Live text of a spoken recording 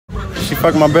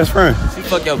fuck my best friend. She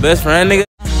fuck your best friend, nigga?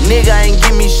 Nigga ain't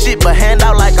give me shit, but hand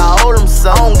out like I owe them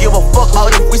some. I don't give a fuck, all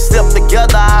if we step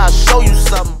together, I'll show you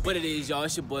something. What it is, y'all?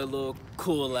 It's your boy, Lil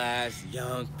Cool Ass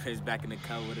Young Prince, back in the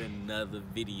car with another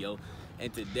video.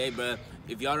 And today, bro,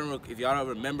 if y'all don't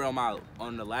remember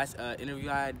on the last interview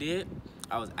I did,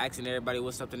 I was asking everybody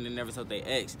what's something they never told their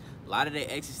ex. A lot of their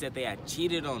exes said they had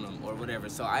cheated on them or whatever.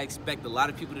 So I expect a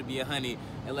lot of people to be 100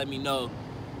 and let me know,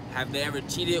 have they ever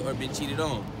cheated or been cheated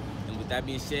on? And with that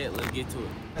being said, let's get to it.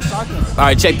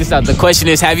 Alright, check this out. The question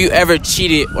is, have you ever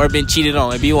cheated or been cheated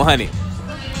on? And be 100.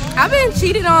 I've been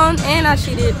cheated on and I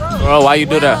cheated. Bro, why you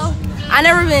do that? I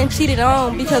never been cheated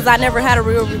on because I never had a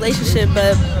real relationship,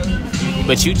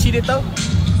 but you cheated though?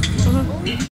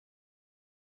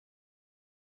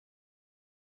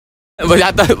 Why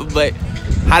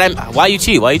you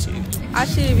cheat? Why you cheat? I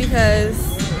cheated because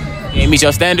You ain't meet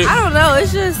your standard? I don't know,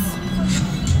 it's just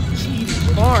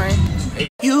boring.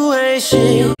 You ain't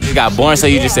shit. You got boring, so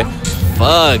you just said,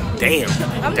 fuck, damn.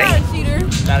 I'm not a cheater.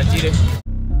 Not a cheater?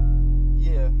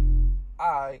 Yeah,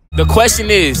 alright. The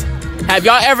question is, have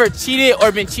y'all ever cheated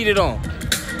or been cheated on?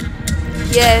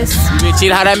 Yes. You been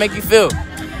cheated, how that make you feel?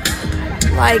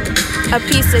 Like a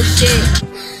piece of shit.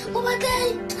 Oh my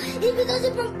god,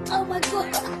 oh my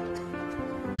god.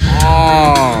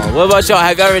 Oh, what about y'all?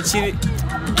 Have y'all ever cheated?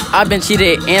 I've been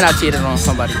cheated and I cheated on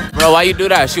somebody. Bro, why you do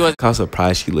that? She was. How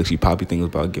surprised she looked. She probably think it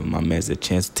was about giving my man a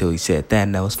chance until he said that.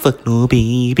 And that was fuck no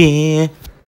baby.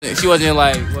 She wasn't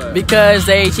like, what? Because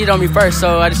they cheated on me first,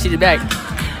 so I just cheated back.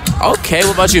 Okay,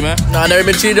 what about you, man? No, I never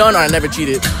been cheated on or I never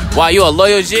cheated. Why, you a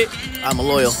loyal shit? I'm a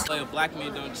loyal. Loyal black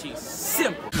men don't cheat.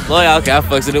 Simple. Loyal, okay, I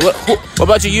fucks with it. What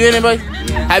about you? You anybody?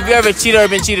 Yeah. Have you ever cheated or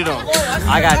been cheated on?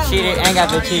 I got cheated and got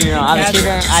been cheated on. I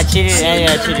cheated and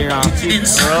got cheated on.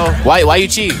 Bro, why you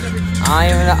cheat? I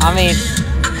don't even know. I mean,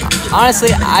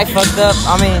 honestly, I fucked up.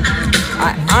 I mean,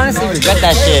 I honestly regret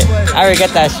that shit. I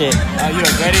regret that shit. You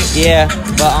regret it? Yeah,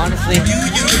 but honestly,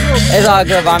 it's all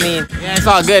good. But I mean, yeah, it's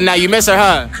all good. Now you miss her,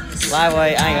 huh? live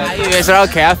way, I ain't You miss her?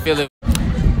 Okay, I feel it.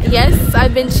 Yes,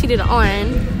 I've been cheated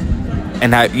on.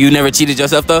 And you never cheated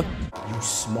yourself though? You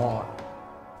smart.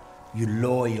 You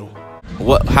loyal.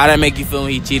 How that make you feel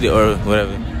when he cheated or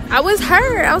whatever? I was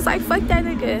hurt. I was like, fuck that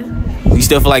nigga. You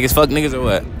still feel like it's fuck niggas or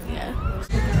what? Yeah.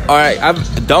 Alright,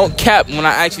 don't cap when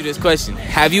I ask you this question.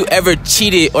 Have you ever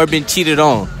cheated or been cheated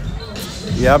on?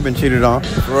 Yeah, I've been cheated on.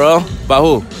 For real? By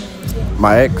who?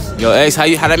 My ex. Your ex? How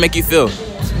that make you feel?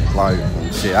 Like,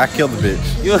 shit, I killed the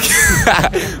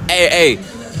bitch. Hey,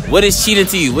 what is cheating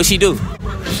to you? What she do?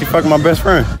 She fucked my best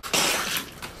friend.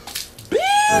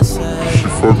 She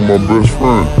fucked my best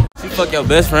friend. She fuck your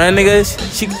best friend, niggas?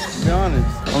 Be honest.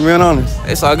 I'm being honest.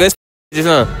 It's all good. Just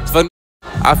it's fuck.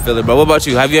 I feel it, bro. What about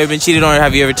you? Have you ever been cheated on or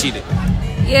have you ever cheated?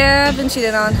 Yeah, I've been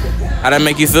cheated on. How that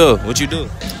make you feel? What you do?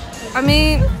 I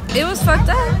mean, it was fucked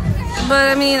up, but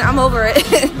I mean, I'm over it.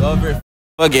 You over it?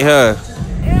 Fuck it, huh?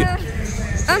 Yeah,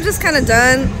 I'm just kind of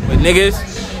done. With niggas?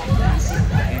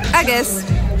 I guess.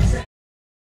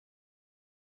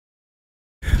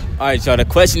 Alright, y'all. The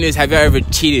question is, have you ever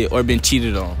cheated or been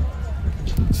cheated on?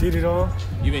 Cheated on?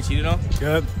 You been cheated on?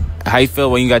 Yep. How you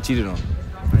feel when you got cheated on?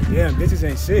 Damn, bitches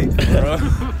ain't shit. Bro.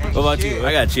 What about you?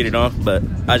 I got cheated on, but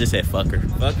I just said fuck her.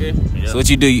 Fuck her? Yep. So what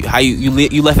you do?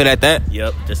 You left it at that?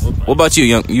 Yep. Just. What about you,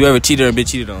 Young? You ever cheated or been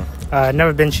cheated on?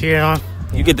 Never been cheated on.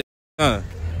 You get the huh?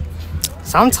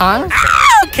 Sometimes.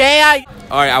 Okay.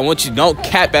 Alright, I want you, don't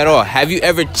cap at all. Have you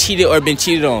ever cheated or been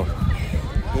cheated on?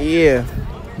 Yeah.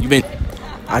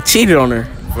 I cheated on her.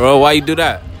 Bro, why you do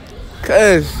that?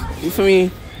 Cause, you feel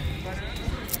me?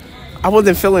 I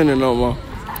wasn't feeling her no more.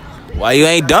 Why you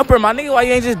ain't dump her, my nigga? Why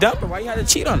you ain't just dump her? Why you had to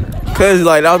cheat on her? Cause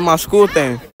like that was my school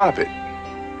thing. Stop it.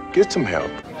 Get some help.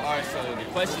 Alright, so the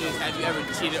question is, have you ever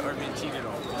cheated or been cheated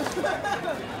on?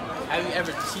 Have you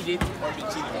ever cheated or been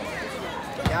cheated on?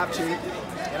 Yeah, I've cheated,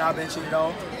 and I've been cheated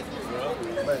on.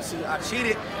 But see, I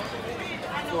cheated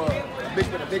for a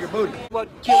bitch with a bigger booty. What?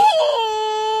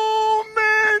 Oh,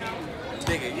 man!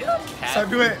 Nigga, yeah. So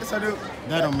do it.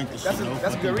 That don't make the shit.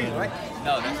 That's a good reason, right?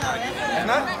 No, that's not good. That's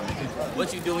not?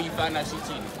 What you do when you find out she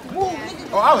cheated?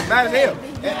 Oh, I was mad as hell.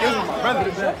 It was my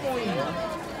brother.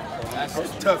 That's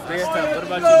tough, man. That's tough. What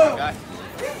about you, my guy?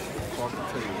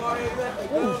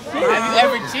 Have you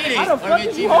ever cheated or been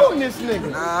cheated on? This nigga.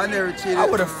 Nah, I never cheated. I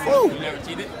would have fooled. You never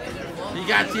cheated? You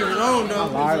got cheated on,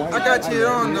 though. I got cheated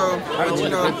on though, but you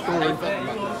know,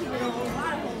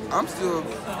 I'm still a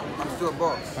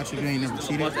boss. What you ain't never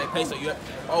cheated? You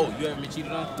ever been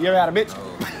cheated on? You ever had a bitch?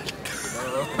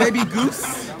 Baby goose.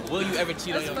 Will you ever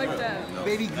cheat on your girl?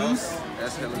 Baby goose.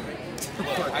 That's hella.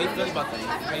 How you feel about that?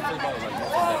 How you feel about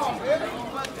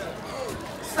like that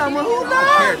cheat? Someone who I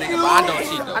don't care, nigga, but I don't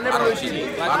cheat though. I never don't really cheat.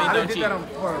 cheated. Black men don't cheat.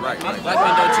 Right. Black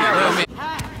men don't cheat. You know what I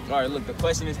mean? Alright, look, the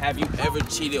question is, have you ever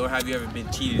cheated or have you ever been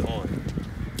cheated on?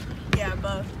 Yeah,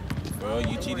 both. Bro,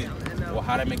 you cheated? Well,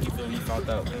 how'd that make you feel when you found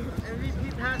out?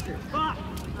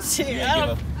 Shit, You I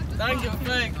ain't don't give a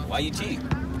fuck. Why you cheat?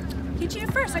 He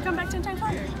cheated first. I come back 10 times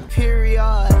harder. Period.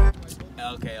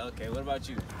 Okay. What about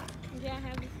you? Yeah, I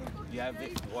have before. You have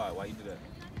it? Why? Why you do that?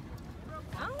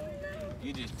 I don't know.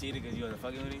 You just cheated because you wasn't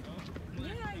fucking with him? Yeah,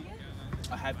 I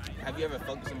guess. Have you ever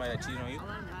fucked with somebody that cheated on you?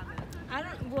 I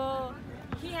don't. Well,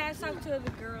 he has talked to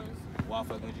other girls. While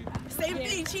fucking with you? Same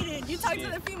thing. Cheated. You talk to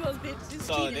the females, bitch. Just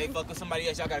So cheating. they fuck with somebody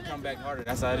else, y'all gotta come back harder.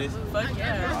 That's how it is? Fuck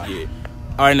yeah.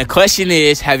 Alright, and the question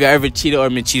is, have you ever cheated or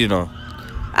been cheated on?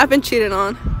 I've been cheated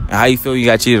on. And how you feel when you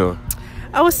got cheated on?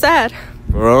 I was sad.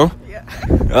 Bro? Yeah.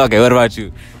 Okay, what about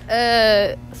you?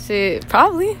 Shit,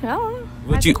 probably. I don't know.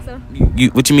 What you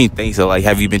what you mean think so? Like,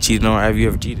 have you been cheated on or have you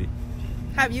ever cheated?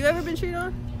 Have you ever been cheated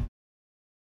on?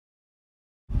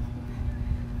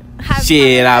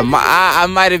 Shit, I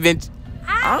might have been.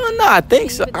 I don't know. I think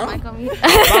so.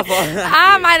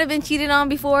 I might have been cheated on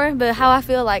before, but how I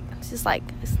feel, like, it's just like,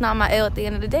 it's not my L at the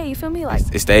end of the day. You feel me? Like,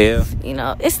 it's the L. You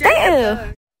know, it's the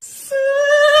L.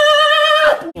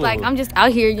 Like, I'm just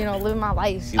out here, you know, living my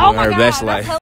life. She living her best life.